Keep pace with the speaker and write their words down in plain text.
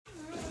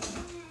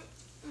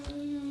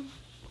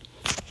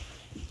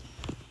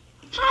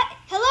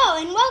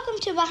and welcome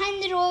to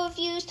Behind the Door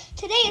Reviews.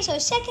 Today is our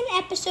second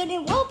episode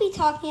and we'll be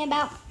talking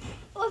about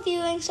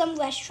reviewing some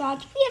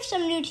restaurants. We have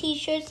some new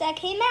t-shirts that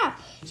came out,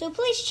 so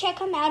please check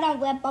them out on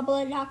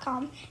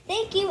webbubbler.com.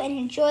 Thank you and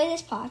enjoy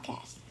this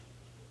podcast.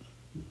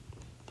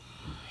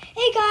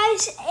 Hey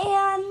guys,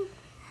 and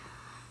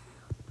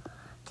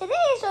today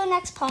is our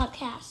next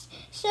podcast.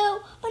 So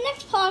our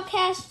next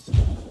podcast,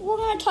 we're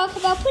going to talk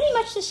about pretty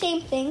much the same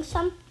thing,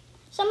 some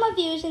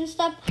reviews and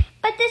stuff.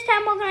 But this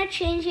time we're going to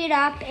change it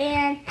up,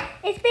 and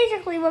it's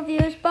basically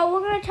reviews, but we're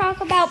going to talk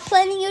about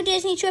planning your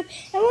Disney trip,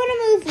 and we're going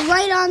to move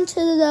right on to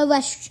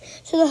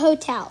the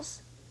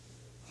hotels.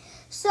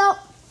 So,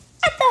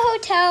 at the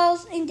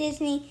hotels in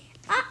Disney,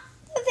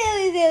 they're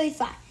very, very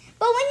fun.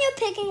 But when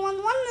you're picking one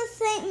of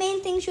the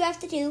main things you have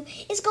to do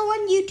is go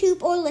on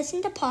YouTube or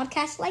listen to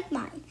podcasts like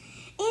mine.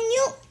 And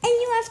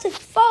you have to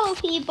follow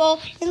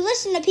people and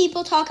listen to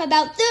people talk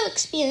about their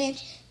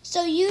experience,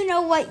 so you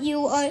know what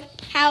you're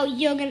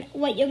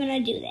gonna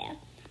do there.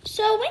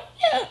 So when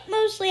you're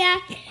mostly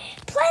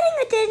planning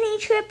a Disney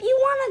trip, you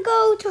want to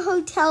go to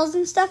hotels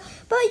and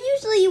stuff, but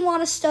usually you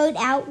want to start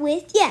out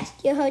with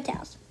your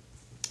hotels.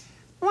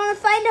 You want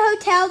to find a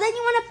hotel, then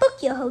you want to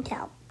book your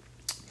hotel.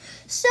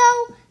 So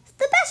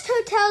the best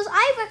hotels,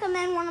 I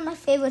recommend one of my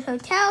favorite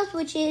hotels,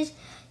 which is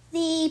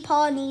the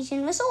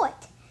Polynesian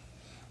Resort.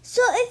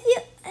 So when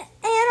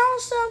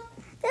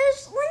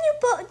you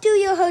do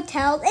your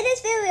hotel, it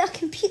is very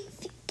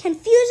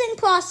confusing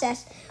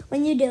process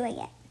when you're doing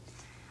it.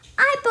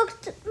 I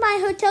booked my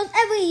hotels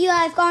every year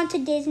I've gone to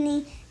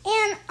Disney,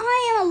 and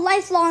I am a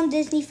lifelong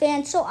Disney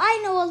fan, so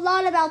I know a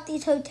lot about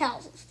these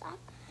hotels and stuff.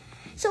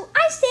 So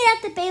I stayed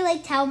at the Bay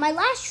Lake Tower my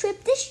last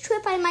trip. This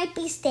trip I might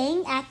be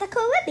staying at the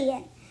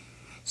Caribbean.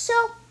 So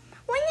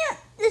when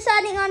you're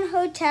deciding on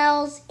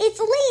hotels,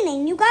 it's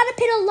leaning. You got to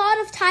put a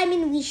lot of time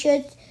and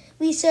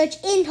research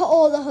into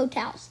all the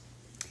hotels.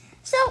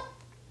 So,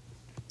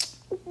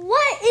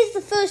 what is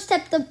the first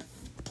step to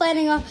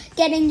planning on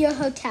getting your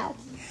hotel?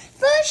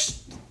 First,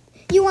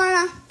 you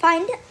want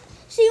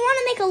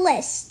to make a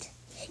list.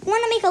 You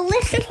want to make a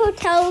list of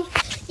hotels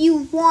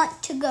you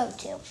want to go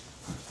to.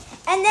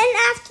 And then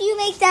after you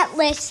make that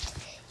list,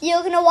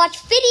 you're going to watch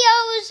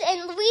videos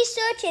and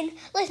research and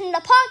listen to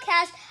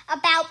podcasts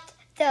about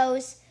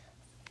those,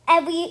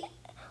 every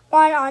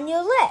one on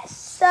your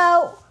list.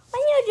 So,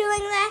 when you're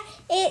doing that,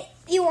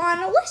 you want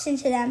to listen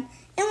to them.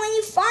 And when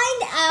you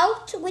find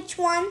out which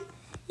one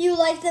you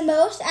like the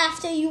most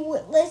after you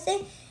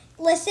listen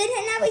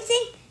and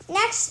everything,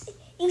 next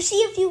you see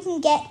if you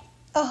can get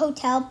a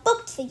hotel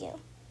booked for you.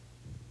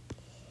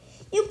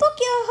 You book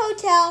your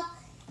hotel,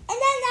 and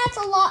then that's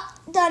a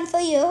lot done for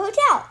your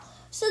hotel.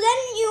 So then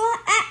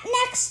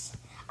next,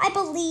 I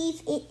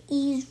believe it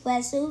is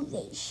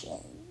reservation.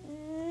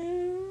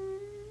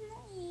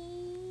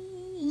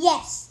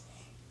 Yes.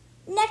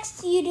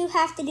 Next, you do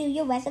have to do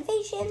your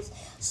reservations.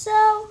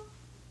 So,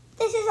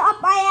 this is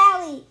up my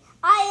alley.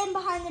 I am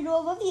Behind the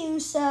Door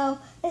Reviews, so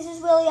this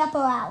is really up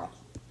our alley.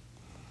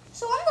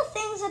 So, one of the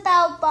things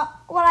about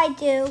what I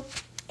do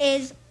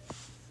is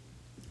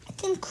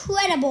it's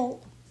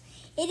incredible.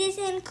 It is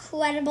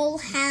incredible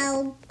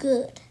how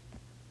good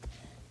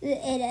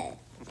it is.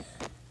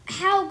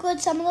 How good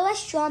some of the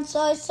restaurants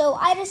are. So,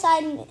 I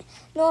decide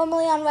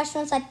normally on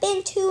restaurants I've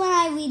been to and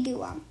I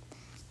redo them.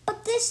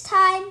 But this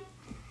time,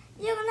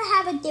 you're going to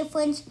have a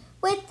difference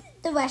with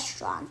the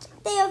restaurants.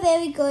 They are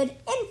very good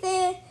and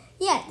they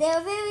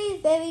are very,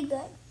 very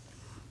good.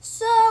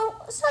 So,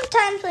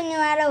 sometimes when you're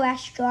at a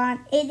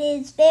restaurant, it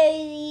is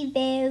very,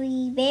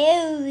 very,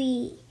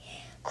 very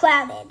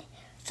crowded.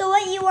 So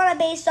what you want to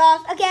base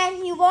off,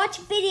 again, you watch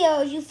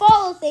videos, you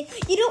follow things,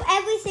 you do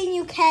everything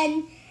you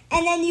can,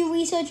 and then you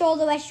research all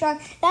the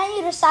restaurants. Then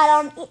you decide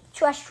on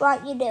each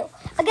restaurant you do.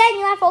 Again,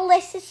 you have a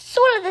list that's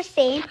sort of the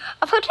same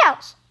of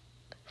hotels,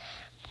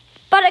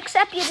 but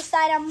except you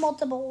decide on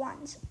multiple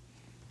ones.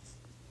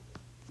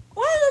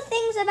 One of the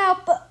things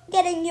about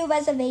getting your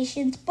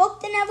reservations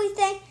booked and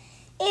everything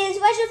is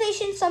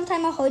reservations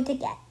sometimes are hard to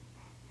get.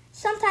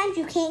 Sometimes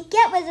you can't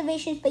get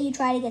reservations, but you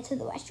try to get to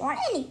the restaurant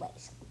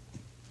anyways.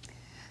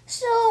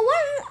 So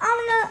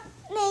I'm going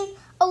to name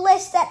a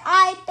list that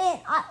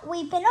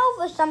we've been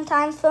over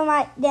sometimes for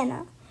my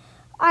dinner.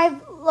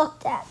 I've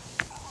looked at.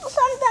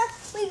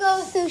 Sometimes we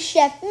go through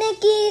Chef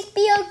Mickey's,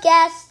 Be Our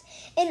Guest,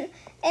 and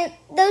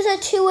those are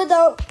two of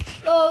the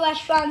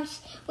restaurants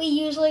we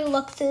usually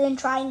look through and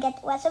try and get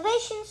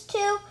reservations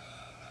to.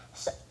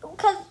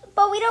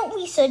 But we don't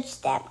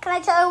research them. Can I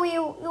tell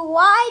you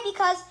why?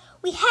 Because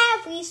we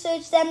have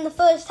researched them the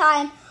first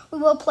time we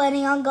were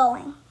planning on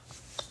going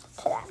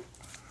to them,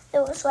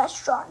 those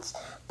restaurants.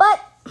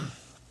 But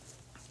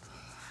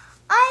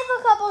I have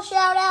a couple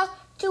shout outs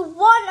to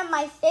one of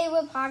my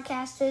favorite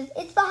podcasters.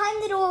 It's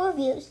Behind the Door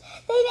Reviews.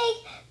 They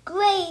make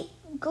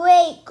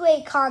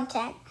great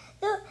content.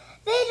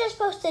 They just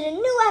posted a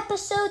new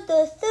episode,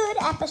 the third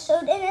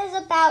episode, and it is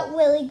about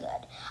really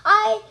good.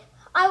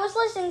 I was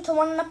listening to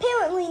one, and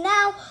apparently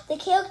now the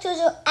characters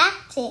are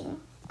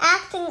acting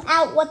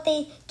out what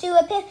they do.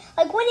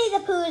 Like Winnie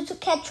the Pooh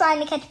kept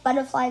trying to catch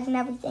butterflies and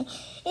everything.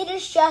 It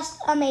is just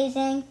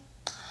amazing.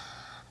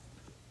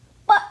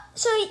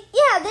 So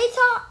yeah, they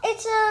talk.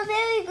 It's a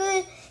very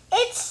good.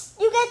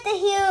 You get to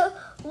hear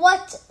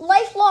what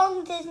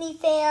lifelong Disney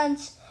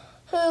fans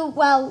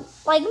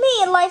like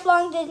me and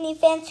lifelong Disney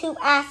fans who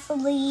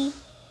actually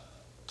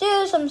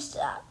do some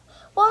stuff.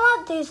 Well,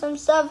 not do some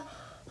stuff.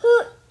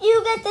 Who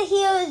you get to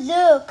hear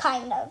their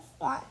kind of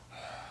one.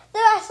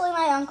 They're actually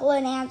my uncle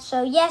and aunt,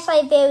 so yes,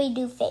 I very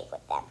do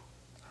favorite them.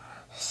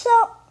 So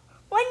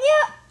when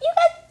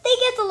they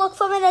get to look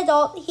from an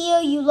adult.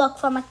 Here you look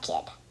from a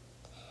kid.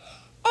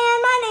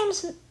 And my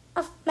name's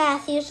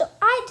Matthew, so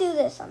I do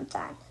this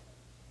sometimes.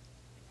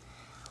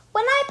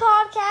 When I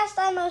podcast,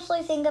 I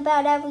mostly think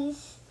about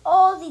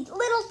all the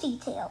little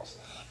details,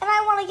 and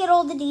I want to get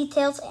all the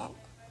details in.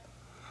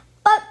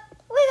 But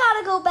we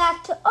gotta go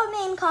back to our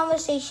main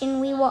conversation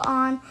we were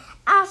on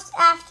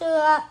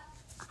after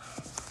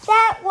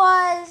that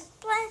was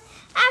when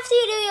after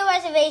you do your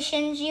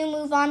reservations, you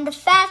move on to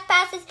Fast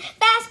Passes.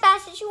 Fast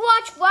Passes, you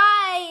watch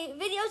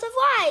videos of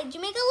rides.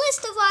 You make a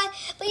list of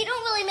rides, but you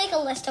don't really make a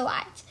list of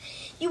rides.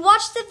 You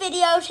watch the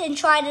videos and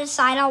try to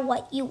decide on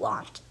what you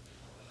want.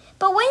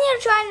 But when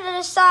you're trying to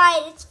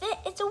decide,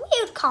 it's a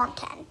weird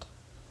content.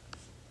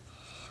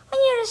 When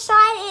you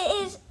decide, it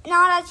is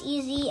not as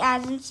easy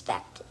as you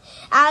expect.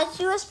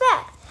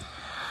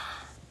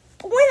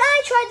 When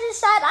I tried to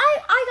decide, I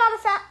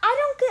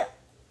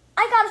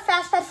got a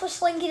fast pass for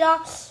Slinky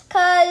Dog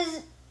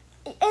because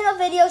in a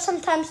video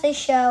sometimes they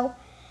show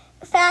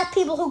fat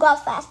people who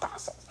got fast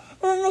passes.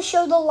 And then they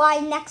show the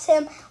line next to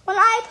him. When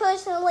I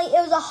personally, it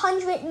was a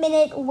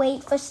 100-minute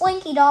wait for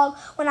Slinky Dog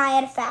when I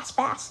had a fast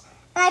pass.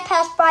 And I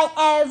passed by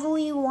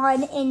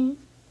everyone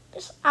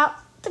just out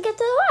to get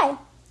to the ride.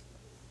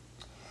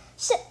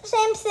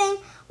 Same thing.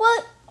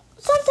 Well,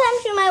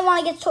 sometimes you might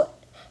want to get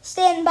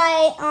stand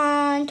by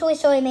on Toy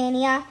Story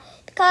Mania.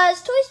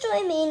 Because Toy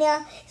Story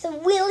Mania is a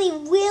really,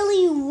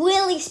 really,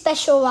 really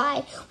special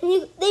ride.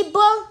 They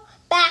brought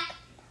back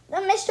the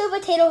Mr.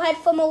 Potato Head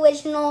from the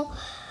original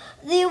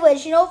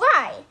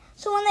ride.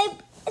 So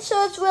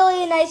it's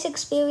really a nice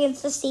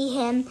experience to see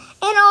him.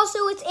 And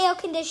also it's air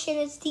conditioned.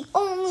 It's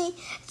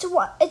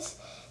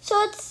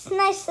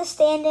nice to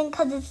stand in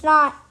because it's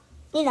not,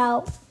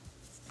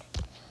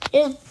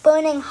 just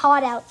burning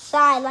hot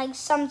outside like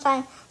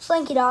sometimes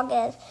Slinky Dog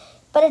is.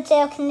 But it's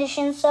air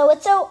conditioned, so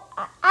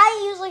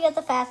I usually get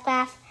the fast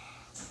pass.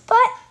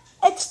 But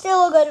it's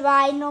still a good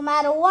ride no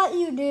matter what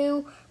you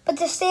do. But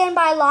the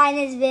standby line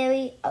is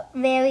a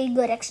very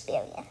good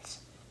experience.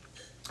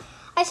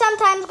 I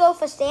sometimes go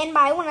for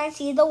standby when I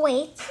see the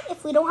wait.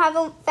 If we don't have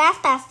a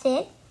fast pass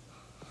ticket,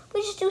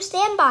 we just do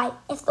standby.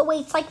 If the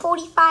wait's like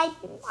 45,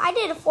 I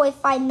did a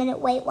 45-minute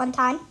wait one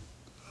time.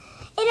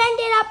 It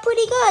ended up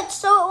pretty good,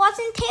 so it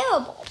wasn't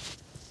terrible.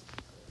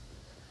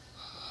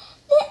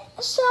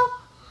 So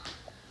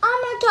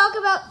I'm going to talk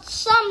about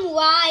some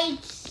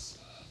rides,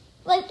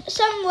 like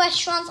some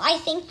restaurants I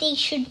think they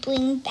should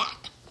bring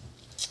back.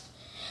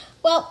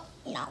 Well,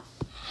 no.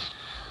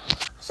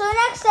 So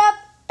next up,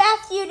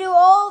 after you do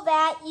all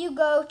that, you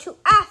go to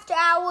After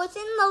Hours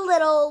in the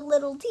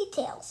little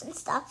details and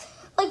stuff.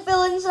 Like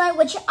Villains Night,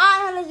 which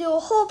I'm going to do a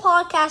whole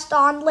podcast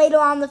on later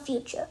on in the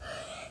future.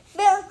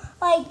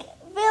 Like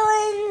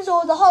Villains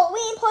or the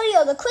Halloween party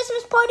or the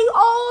Christmas party,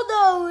 all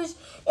those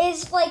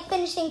is like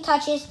finishing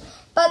touches.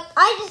 But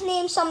I just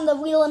named some of the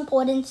real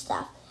important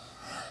stuff.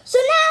 So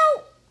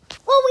now,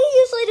 we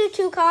usually do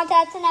 2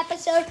 contacts an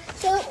episode.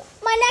 So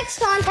my next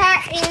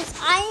contact is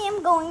I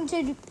am going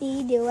to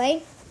be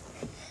doing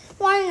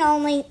one and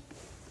only.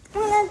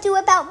 I'm going to do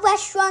about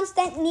restaurants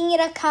that need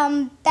to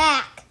come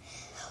back.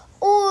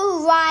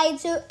 Or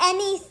rides or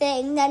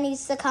anything that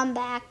needs to come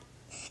back.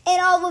 And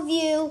I'll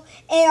review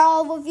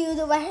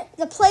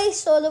the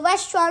place or the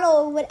restaurant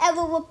or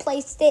whatever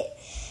replaced it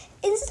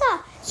and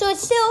stuff. So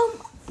it's still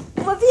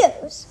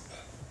reviews.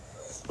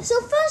 So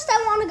first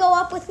I want to go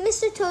up with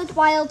Mr. Toad's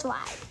Wild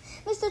Ride.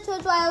 Mr.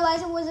 Toad's Wild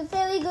Ride was a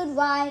very good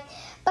ride,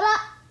 but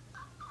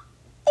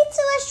it's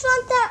a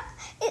restaurant that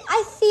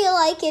I feel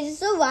like it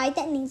is a ride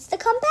that needs to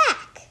come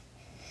back.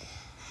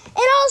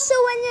 And also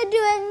when you're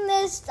doing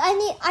this,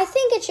 I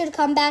think it should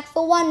come back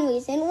for one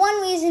reason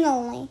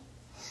only.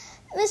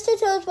 Mr.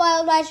 Toad's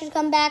Wild Ride should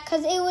come back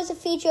because it was a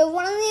feature of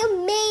one of the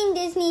main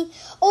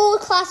old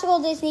classical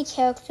Disney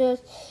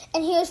characters.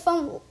 And he was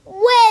from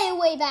way,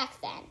 way back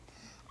then.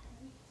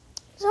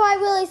 So I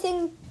really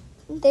think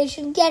they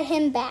should get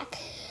him back.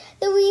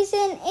 The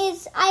reason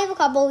is, I have a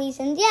couple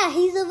reasons. Yeah,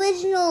 he's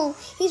original.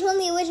 He's one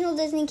of the original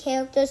Disney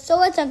characters.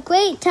 So it's a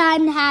great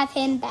time to have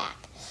him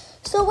back.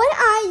 So what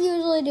I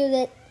usually do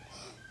that,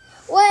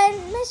 when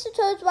Mr.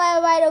 Toad's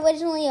Wild Ride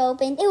originally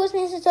opened, it was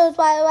Mr. Toad's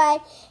Wild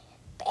Ride.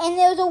 And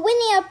there was a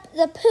Winnie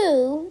the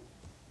Pooh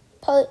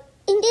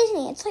in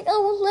Disney. It's like a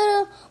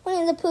little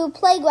Winnie the Pooh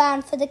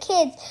playground for the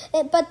kids,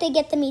 but they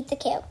get to meet the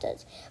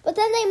characters. But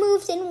then they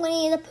moved in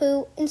Winnie the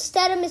Pooh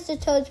instead of Mr.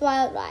 Toad's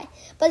Wild Ride,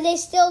 but they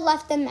still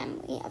left the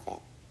memory of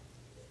it.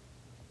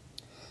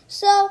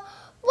 So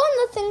one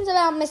of the things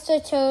about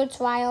Mr. Toad's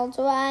Wild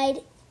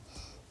Ride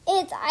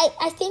is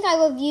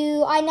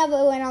I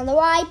never went on the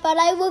ride, but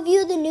I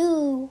reviewed the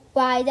new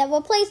ride that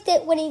replaced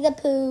it, Winnie the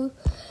Pooh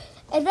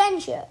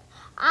Adventure.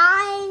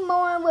 I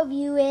more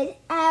review it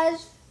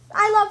as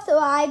I love the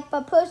ride,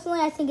 but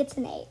personally I think it's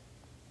an 8.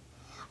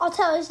 I'll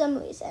tell you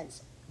some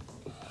reasons.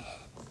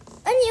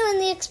 When you're in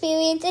the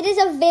experience, it is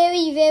a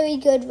very, very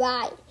good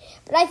ride.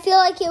 But I feel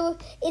like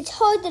it's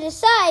hard to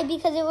decide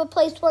because it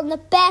replaced one of the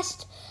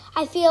best,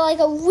 I feel like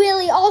a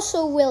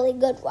really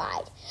good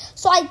ride.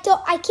 So I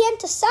can't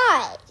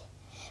decide.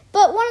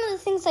 But one of the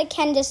things I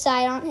can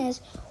decide on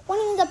is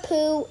Winnie the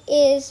Pooh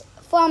is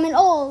from an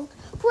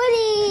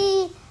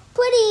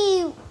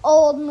pretty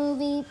old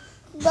movie,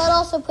 but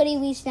also pretty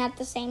recent at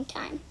the same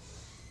time.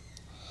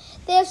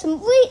 They have some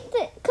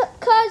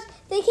because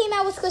they came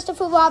out with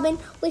Christopher Robin,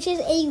 which is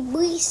a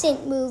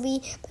recent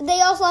movie, but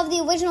they also have the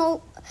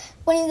original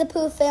Winnie the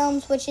Pooh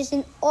films, which is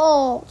an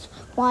old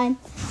one.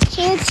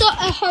 So it's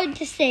a hard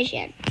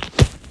decision.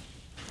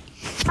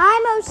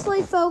 I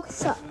mostly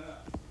focus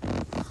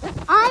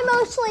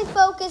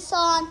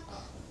on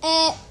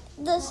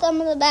some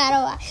of the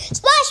battle.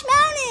 Splash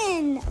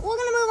Mountain! We're going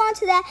to move on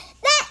to that.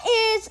 That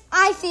is,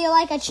 I feel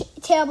like, a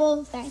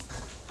terrible thing.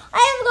 I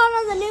haven't gone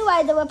on the new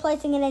ride that we're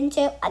placing it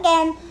into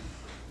again.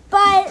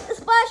 But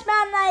Splash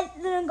Mountain I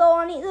didn't go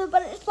on either.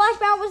 But Splash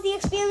Mountain was the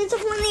experience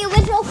of one of the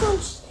original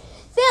films.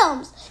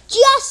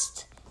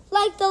 Just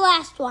like the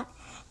last one.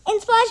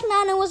 And Splash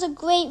Mountain was a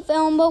great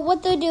film. But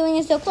what they're doing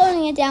is they're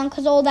closing it down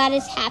because all that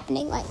is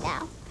happening right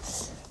now.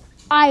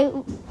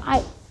 I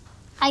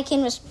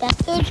can respect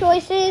their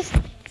choices.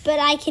 But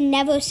I can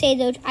never say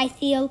that I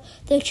feel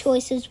their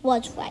choices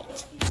was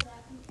right.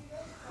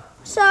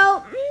 So,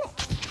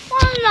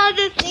 one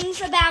other things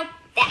about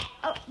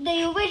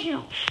the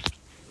original.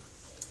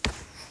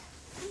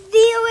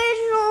 The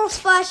original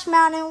Splash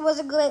Mountain was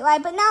a great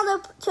ride, but now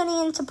they're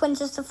turning into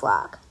Princess the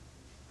Frog.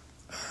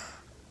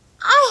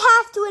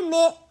 I have to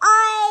admit,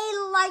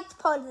 I liked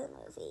part of the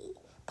movie.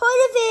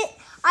 Part of it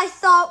I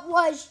thought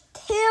was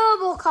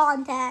terrible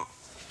content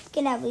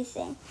and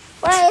everything.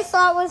 What I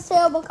thought was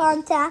terrible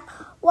content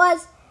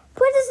was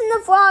Princess and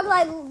the Frog.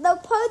 Like, the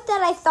part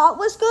that I thought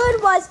was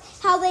good was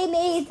how they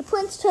made the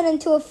prince turn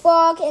into a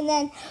frog, and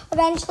then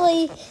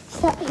eventually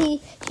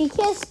she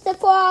kissed the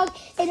frog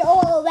and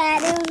all of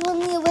that. It was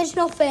one of the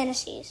original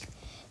fantasies.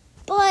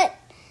 But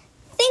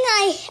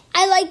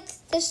I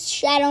liked this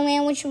Shadow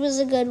Man, which was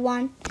a good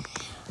one.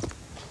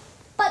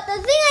 But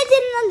the thing I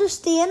didn't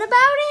understand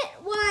about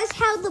it was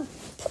how the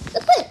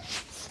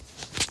prince.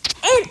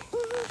 And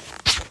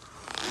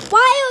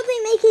why are they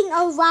making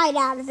a ride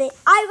out of it?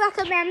 I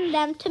recommend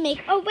them to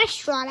make a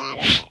restaurant out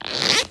of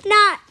it,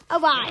 not a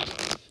ride.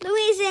 The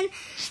reason,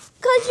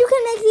 because you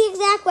can make the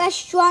exact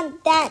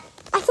restaurant that,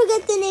 I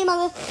forget the name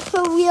of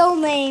her real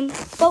name,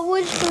 but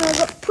we're just going to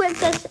go the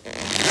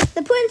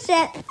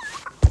princess.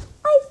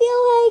 I feel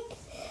like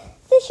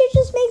they should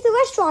just make the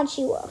restaurant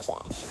she works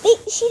at.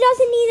 She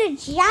doesn't need a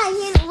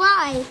giant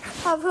ride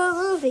of her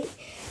movie.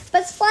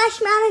 But Splash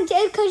Mountain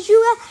did, because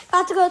you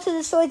got to go to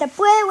the story of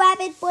Brer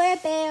Rabbit, Brer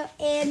Bear,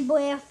 and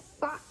Brer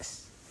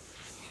Fox.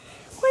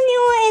 When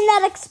you were in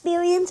that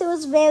experience, it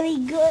was very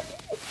good.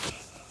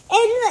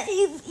 And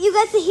you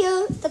got to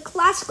hear the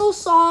classical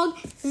song,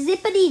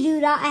 Zippity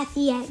Doo-Dah, at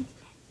the end.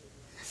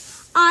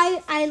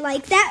 I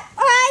like that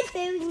ride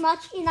very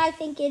much, and I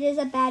think it is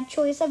a bad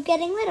choice of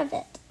getting rid of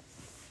it.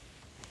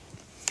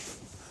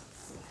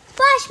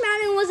 Splash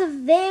Mountain was a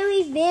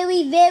very,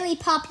 very, very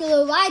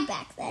popular ride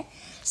back then.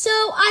 So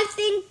I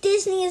think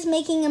Disney is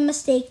making a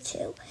mistake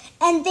too.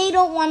 And they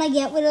don't want to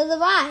get rid of the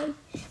ride.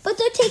 But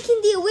they're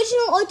taking the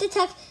original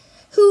architect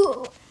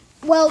who,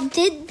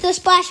 did the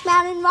Splash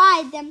Mountain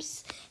ride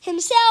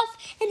himself.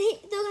 And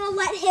they're going to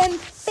let him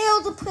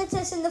build the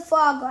Princess and the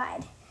Frog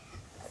ride.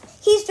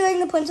 He's doing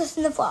the Princess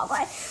and the Frog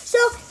ride. So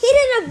he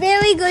did a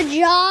very good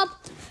job.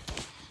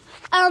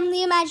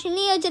 The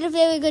Imagineer did a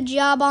very good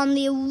job on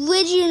the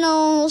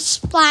original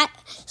Splash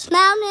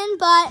Mountain,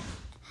 but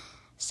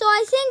so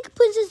I think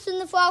Princess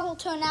and the Frog will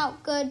turn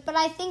out good, but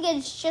I think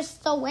it's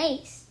just a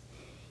waste.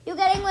 You're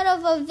getting rid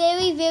of a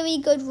very, very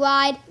good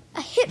ride,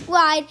 a hit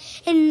ride,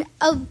 and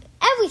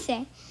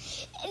everything.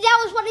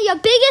 That was one of your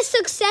biggest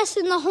success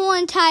in the whole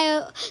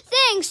entire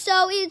thing,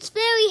 so it's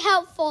very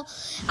helpful.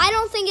 I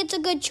don't think it's a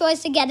good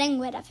choice of getting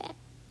rid of it.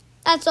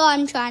 That's all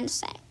I'm trying to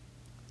say.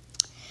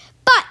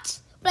 But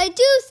what I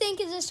do think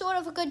is a sort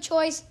of a good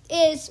choice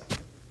is,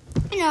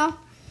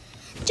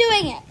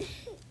 doing it.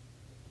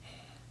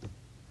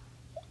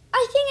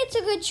 I think it's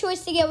a good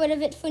choice to get rid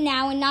of it for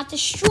now and not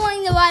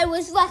destroying the ride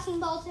with wrecking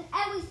balls and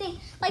everything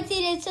like they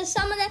did. So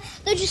some of them,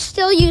 they're just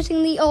still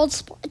using the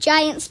old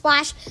giant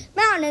Splash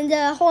Mountain in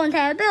the whole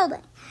entire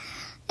building.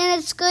 And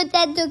it's good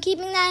that they're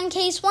keeping that in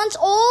case once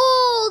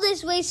all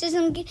this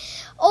racism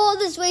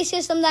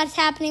that's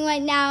happening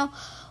right now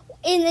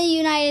in the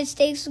United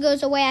States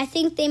goes away, I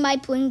think they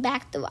might bring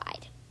back the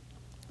ride.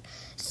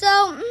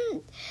 So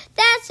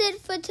that's it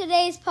for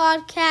today's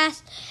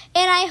podcast,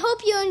 and I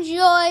hope you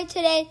enjoyed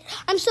today.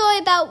 I'm sorry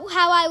about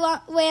how I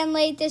ran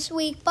late this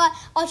week, but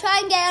I'll try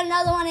and get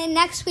another one in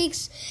next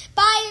week's.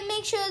 Bye, and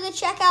make sure to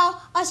check out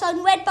us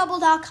on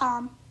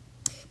redbubble.com.